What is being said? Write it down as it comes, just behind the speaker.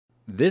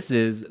This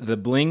is the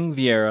Bling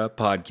Vieira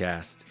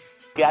podcast.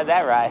 Got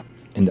that right.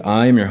 And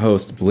I am your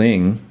host,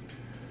 Bling.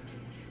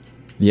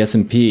 The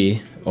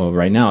S&P,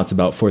 right now it's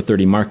about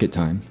 4:30 market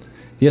time.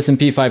 The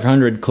S&P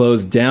 500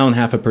 closed down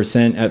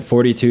 0.5% at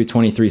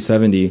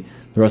 42,2370.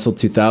 The Russell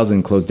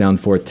 2000 closed down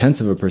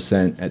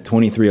 0.4% at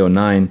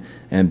 2309,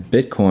 and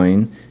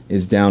Bitcoin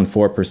is down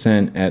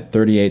 4% at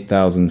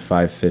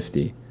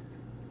 38,550.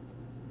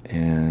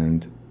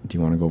 And do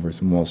you want to go over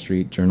some Wall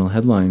Street Journal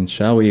headlines,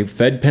 shall we?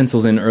 Fed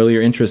pencils in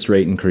earlier interest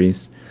rate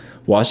increase.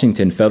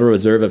 Washington Federal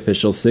Reserve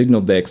officials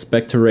signaled they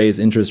expect to raise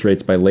interest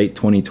rates by late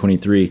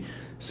 2023,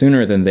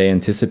 sooner than they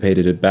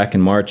anticipated it back in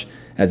March,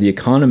 as the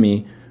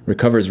economy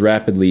recovers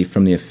rapidly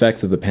from the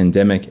effects of the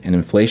pandemic and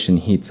inflation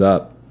heats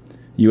up.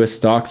 U.S.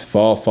 stocks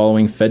fall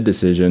following Fed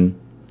decision.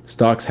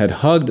 Stocks had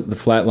hugged the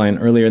flat line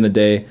earlier in the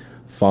day,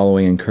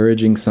 following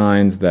encouraging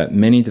signs that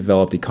many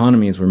developed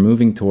economies were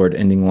moving toward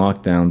ending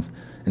lockdowns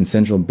and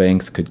central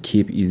banks could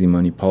keep easy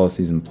money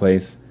policies in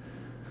place,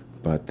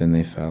 but then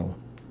they fell.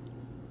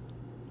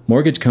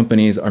 Mortgage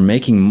companies are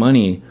making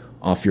money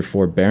off your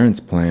forbearance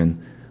plan.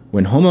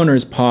 When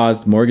homeowners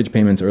paused mortgage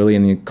payments early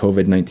in the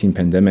COVID-19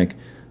 pandemic,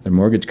 their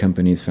mortgage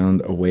companies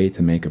found a way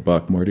to make a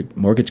buck.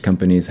 Mortgage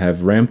companies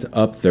have ramped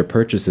up their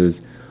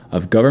purchases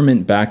of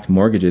government-backed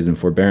mortgages and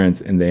forbearance,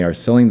 and they are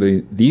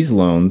selling these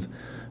loans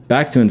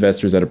back to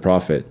investors at a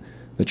profit.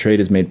 The trade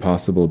is made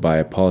possible by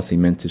a policy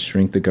meant to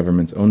shrink the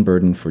government's own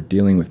burden for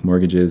dealing with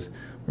mortgages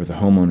where the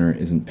homeowner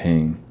isn't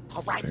paying.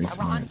 Very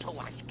smart.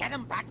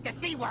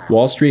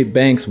 Wall Street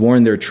banks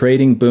warn their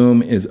trading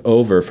boom is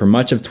over. For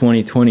much of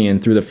 2020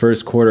 and through the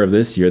first quarter of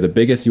this year, the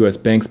biggest U.S.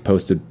 banks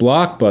posted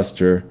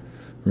blockbuster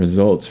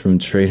results from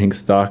trading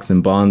stocks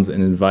and bonds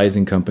and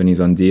advising companies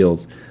on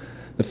deals.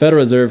 The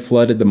Federal Reserve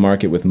flooded the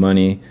market with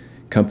money.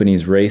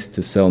 Companies raced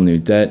to sell new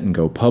debt and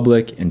go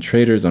public, and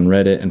traders on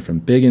Reddit and from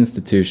big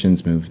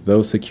institutions moved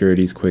those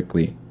securities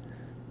quickly.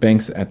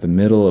 Banks at the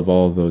middle of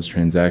all of those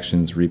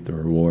transactions reap the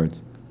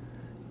rewards.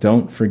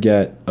 Don't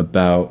forget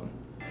about...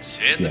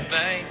 Yes,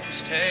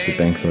 the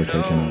banks are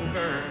taking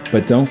over.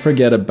 But don't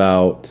forget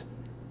about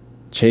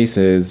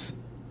Chase's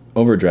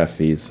overdraft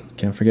fees.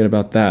 Can't forget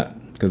about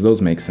that, because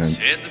those make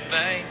sense.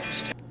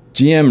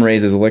 GM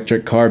raises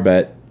electric car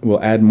bet,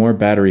 will add more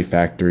battery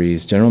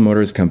factories. General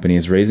Motors Company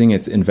is raising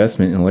its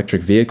investment in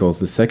electric vehicles,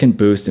 the second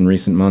boost in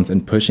recent months,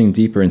 and pushing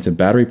deeper into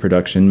battery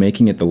production,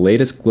 making it the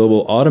latest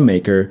global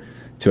automaker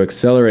to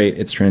accelerate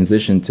its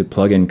transition to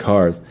plug-in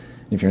cars.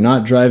 If you're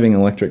not driving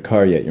an electric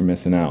car yet, you're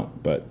missing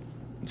out, but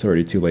it's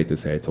already too late to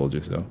say I told you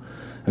so.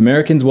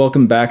 Americans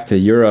welcome back to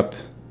Europe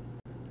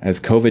as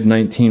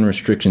COVID-19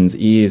 restrictions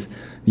ease.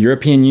 The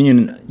European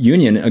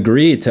Union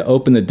agreed to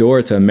open the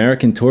door to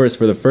American tourists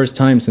for the first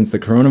time since the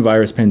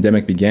coronavirus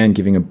pandemic began,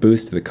 giving a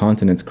boost to the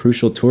continent's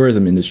crucial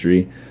tourism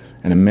industry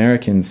and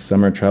Americans'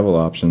 summer travel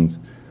options.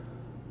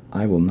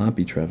 I will not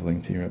be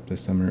traveling to Europe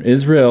this summer.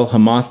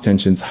 Israel-Hamas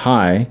tensions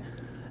high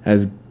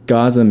as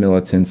Gaza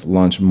militants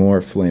launch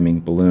more flaming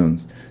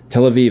balloons.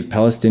 Tel Aviv,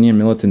 Palestinian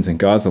militants in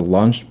Gaza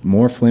launched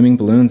more flaming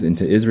balloons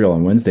into Israel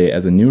on Wednesday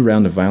as a new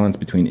round of violence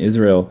between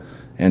Israel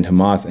and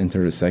Hamas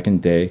entered a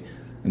second day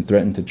and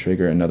threatened to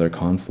trigger another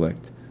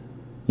conflict.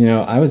 You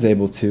know, I was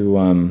able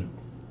to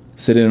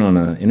sit in on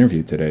an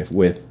interview today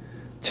with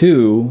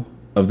two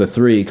of the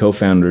three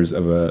co-founders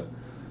of a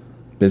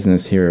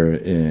business here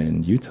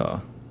in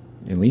Utah,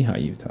 in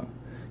Lehi, Utah,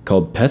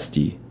 called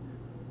Pesty.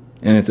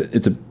 And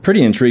it's a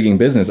pretty intriguing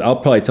business. I'll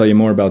probably tell you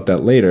more about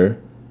that later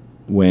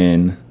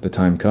when the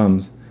time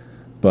comes.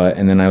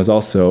 And then I was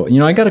also,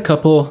 I got a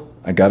couple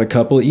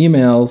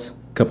emails,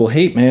 a couple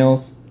hate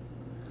mails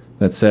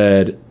that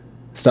said,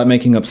 stop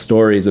making up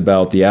stories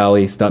about the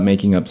alley. Stop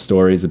making up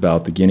stories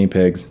about the guinea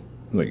pigs.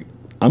 Like,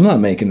 I'm not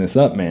making this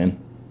up, man.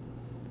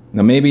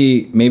 Now,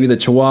 maybe the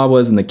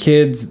chihuahuas and the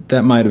kids,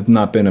 that might have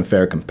not been a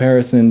fair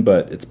comparison,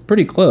 but it's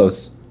pretty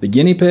close. The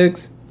guinea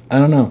pigs, I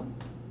don't know.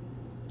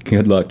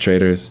 Good luck,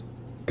 traders.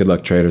 Good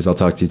luck, traders. I'll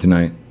talk to you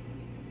tonight.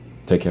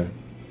 Take care.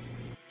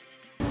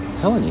 I'm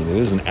telling you,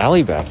 there's an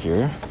alley back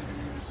here.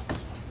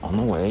 On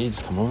the way, you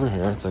just come over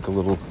here. It's like a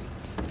little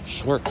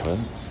shortcut.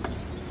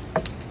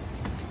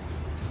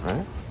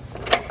 Right?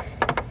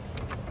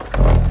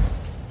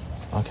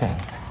 Okay.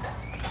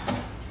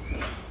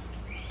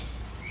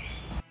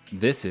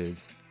 This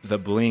is the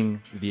Bling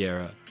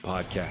Vieira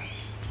podcast.